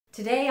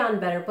Today on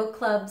Better Book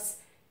Clubs,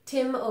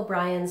 Tim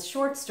O'Brien's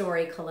short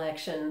story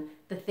collection,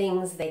 The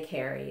Things They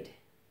Carried.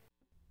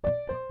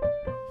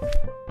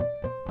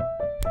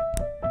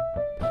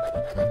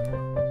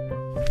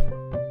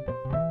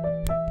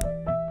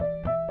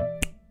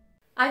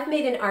 I've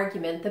made an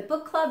argument that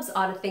book clubs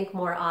ought to think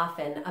more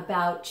often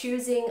about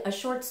choosing a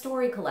short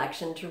story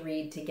collection to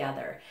read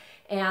together.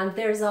 And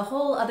there's a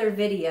whole other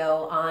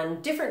video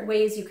on different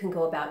ways you can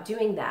go about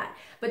doing that.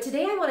 But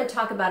today I want to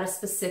talk about a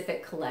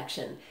specific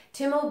collection,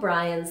 Tim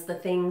O'Brien's The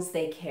Things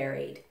They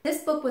Carried.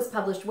 This book was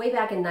published way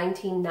back in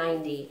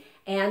 1990,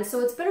 and so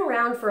it's been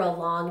around for a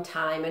long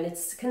time, and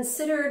it's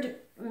considered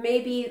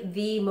maybe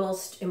the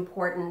most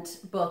important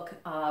book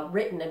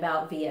written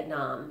about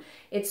Vietnam.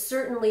 It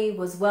certainly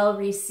was well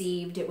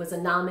received. It was a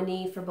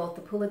nominee for both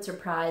the Pulitzer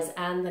Prize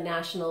and the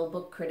National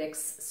Book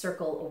Critics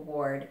Circle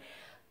Award.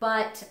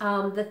 But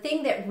the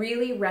thing that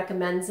really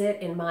recommends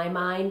it in my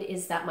mind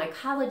is that my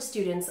college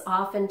students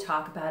often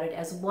talk about it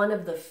as one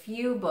of the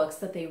few books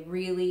that they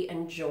really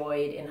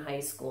enjoyed in high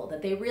school,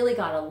 that they really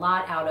got a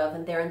lot out of,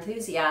 and they're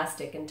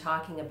enthusiastic in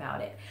talking about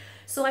it.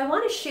 So I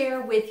want to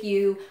share with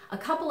you a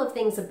couple of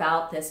things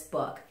about this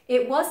book.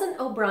 It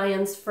wasn't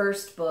O'Brien's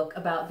first book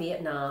about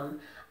Vietnam.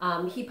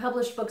 He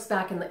published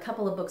a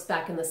couple of books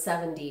back in the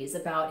 70s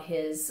about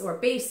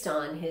based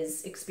on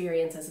his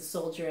experience as a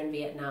soldier in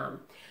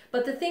Vietnam.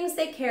 But The Things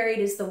They Carried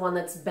is the one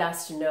that's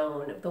best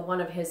known, the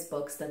one of his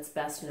books that's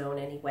best known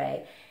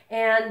anyway.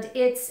 And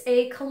it's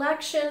a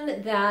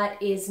collection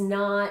that is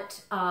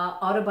not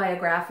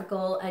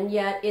autobiographical, and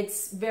yet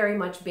it's very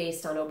much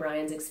based on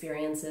O'Brien's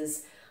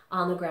experiences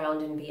on the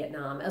ground in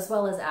Vietnam, as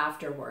well as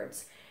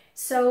afterwards.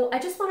 So I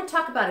just want to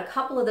talk about a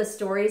couple of the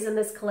stories in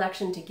this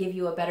collection to give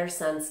you a better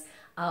sense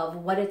of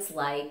what it's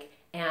like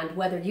and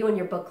whether you and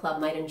your book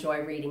club might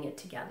enjoy reading it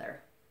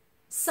together.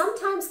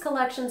 Sometimes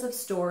collections of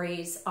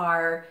stories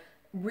are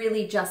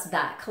really just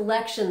that,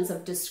 collections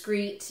of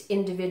discrete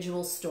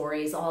individual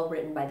stories all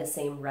written by the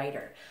same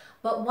writer.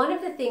 But one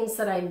of the things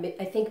that I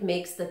think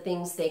makes The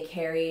Things They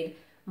Carried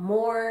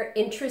more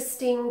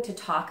interesting to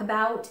talk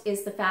about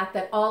is the fact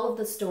that all of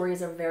the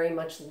stories are very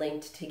much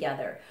linked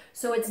together.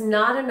 So it's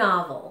not a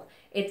novel.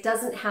 It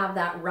doesn't have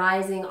that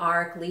rising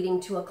arc leading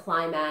to a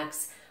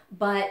climax,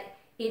 but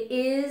it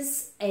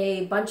is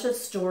a bunch of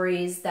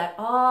stories that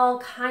all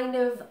kind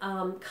of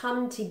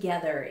come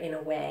together in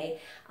a way.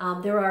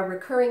 There are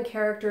recurring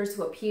characters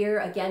who appear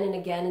again and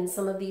again in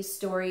some of these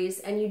stories,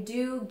 and you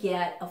do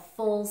get a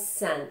full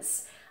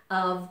sense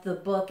of the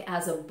book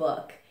as a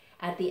book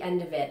at the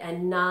end of it,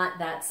 and not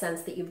that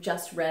sense that you've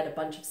just read a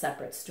bunch of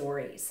separate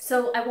stories.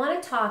 So I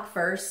want to talk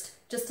first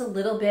just a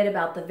little bit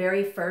about the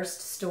very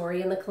first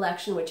story in the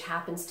collection, which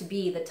happens to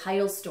be the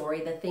title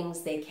story, The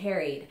Things They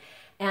Carried.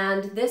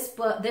 And this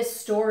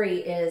story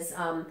is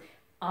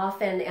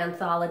often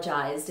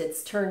anthologized.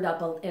 It's turned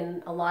up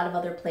in a lot of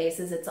other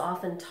places. It's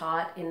often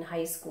taught in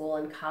high school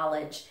and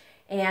college.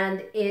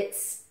 And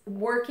it's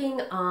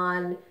working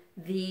on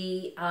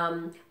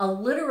a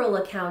literal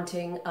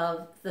accounting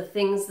of the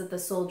things that the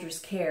soldiers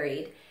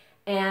carried,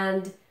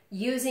 and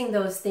using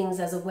those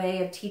things as a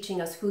way of teaching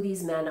us who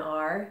these men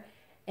are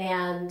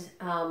and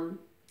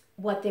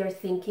what they're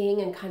thinking,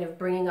 and kind of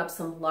bringing up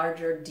some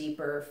larger,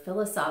 deeper,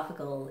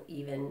 philosophical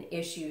even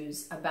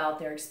issues about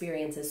their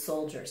experience as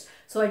soldiers.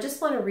 So I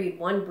just want to read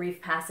one brief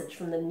passage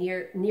from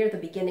near the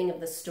beginning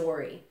of the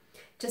story,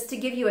 just to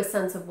give you a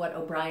sense of what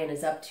O'Brien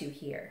is up to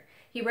here.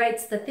 He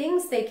writes, "The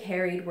things they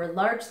carried were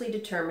largely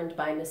determined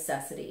by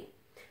necessity.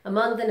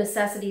 Among the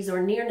necessities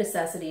or near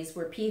necessities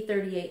were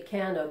P38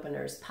 can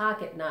openers,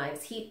 pocket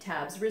knives, heat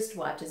tabs,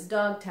 wristwatches,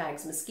 dog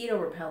tags, mosquito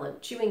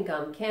repellent, chewing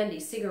gum, candy,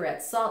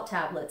 cigarettes, salt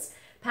tablets,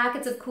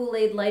 packets of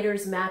Kool-Aid,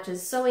 lighters,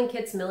 matches, sewing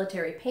kits,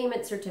 military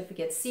payment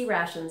certificates, sea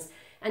rations,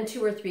 and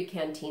 2 or 3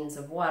 canteens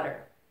of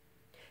water.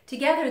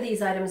 Together,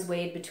 these items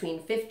weighed between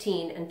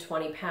 15 and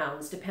 20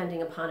 pounds,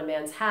 depending upon a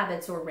man's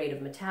habits or rate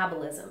of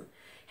metabolism.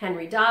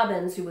 Henry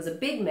Dobbins, who was a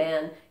big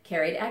man,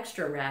 carried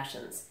extra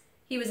rations.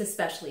 He was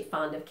especially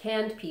fond of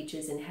canned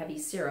peaches in heavy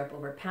syrup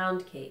over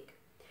pound cake.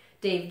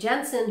 Dave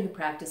Jensen, who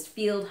practiced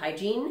field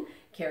hygiene,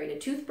 carried a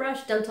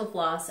toothbrush, dental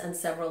floss, and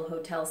several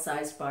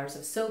hotel-sized bars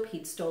of soap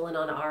he'd stolen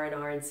on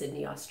R&R in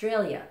Sydney,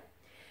 Australia.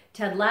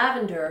 Ted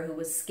Lavender, who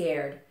was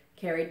scared,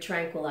 carried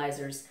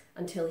tranquilizers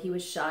until he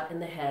was shot in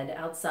the head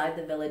outside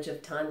the village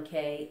of Tan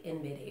Khe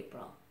in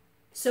mid-April."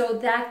 So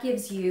that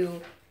gives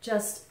you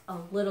just a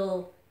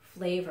little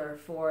flavor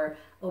for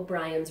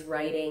O'Brien's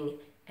writing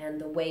and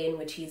the way in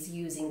which he's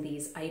using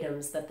these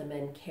items that the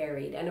men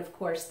carried. And of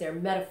course, they're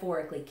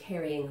metaphorically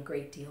carrying a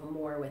great deal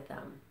more with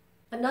them.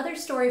 Another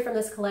story from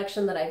this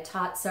collection that I've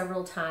taught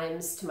several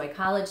times to my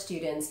college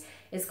students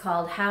is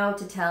called How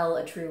to Tell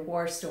a True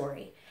War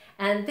Story.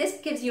 And this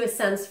gives you a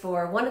sense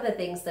for one of the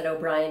things that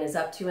O'Brien is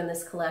up to in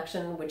this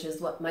collection, which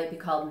is what might be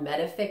called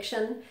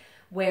metafiction,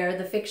 where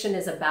the fiction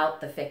is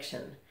about the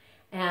fiction.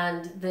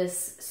 And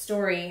this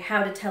story,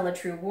 How to Tell a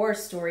True War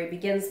Story,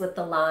 begins with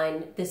the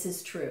line, "This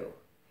is true,"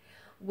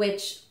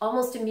 which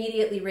almost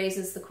immediately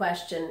raises the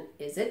question,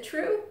 is it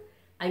true?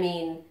 I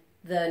mean,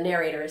 the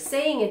narrator is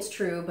saying it's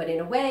true, but in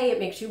a way it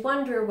makes you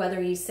wonder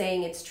whether he's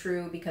saying it's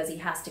true because he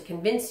has to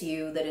convince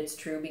you that it's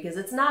true because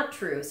it's not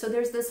true. So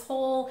there's this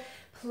whole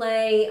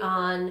play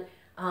on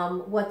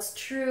what's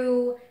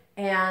true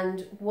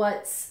and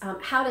what's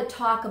how to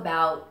talk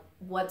about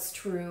what's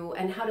true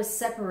and how to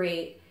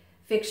separate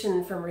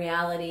fiction from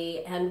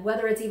reality and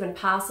whether it's even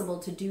possible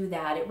to do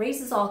that. It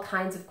raises all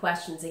kinds of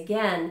questions.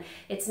 Again,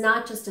 it's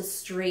not just a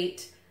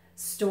straight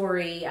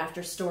story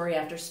after story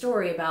after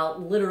story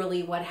about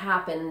literally what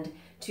happened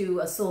to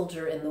a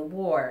soldier in the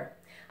war.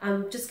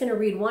 I'm just going to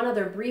read one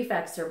other brief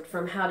excerpt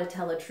from How to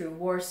Tell a True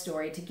War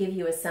Story to give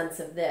you a sense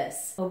of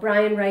this.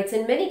 O'Brien writes,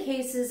 "In many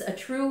cases, a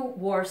true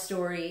war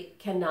story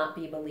cannot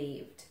be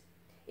believed.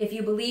 If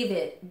you believe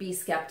it, be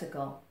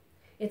skeptical.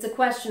 It's a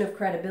question of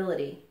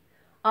credibility.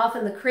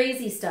 Often the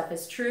crazy stuff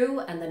is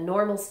true and the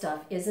normal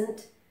stuff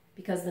isn't,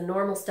 because the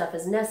normal stuff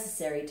is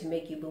necessary to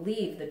make you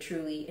believe the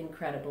truly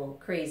incredible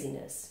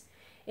craziness.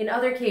 In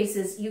other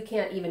cases, you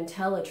can't even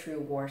tell a true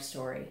war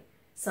story.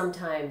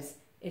 Sometimes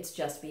it's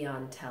just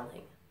beyond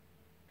telling."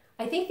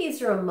 I think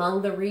these are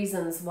among the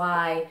reasons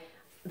why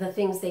The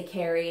Things They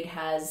Carried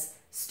has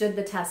stood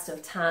the test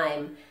of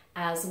time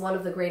as one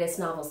of the greatest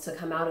novels to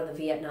come out of the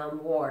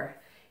Vietnam War.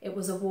 It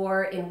was a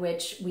war in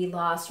which we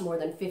lost more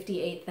than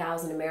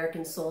 58,000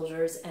 American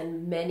soldiers,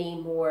 and many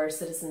more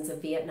citizens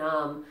of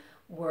Vietnam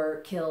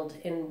were killed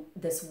in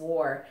this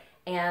war.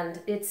 And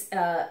it's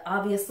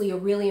obviously a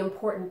really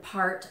important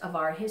part of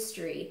our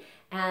history.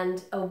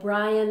 And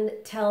O'Brien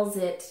tells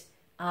it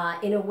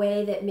in a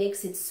way that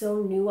makes it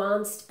so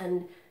nuanced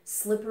and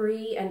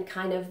slippery and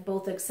kind of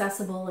both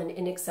accessible and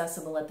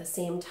inaccessible at the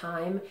same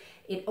time.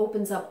 It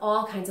opens up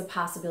all kinds of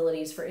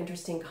possibilities for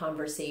interesting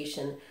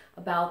conversation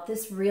about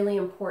this really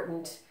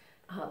important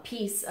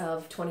piece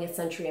of 20th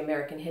century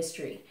American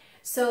history.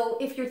 So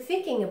if you're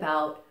thinking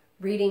about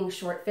reading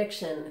short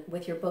fiction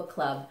with your book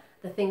club,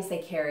 The Things They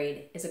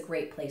Carried is a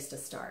great place to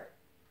start.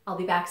 I'll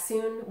be back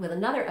soon with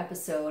another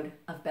episode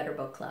of Better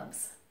Book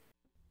Clubs.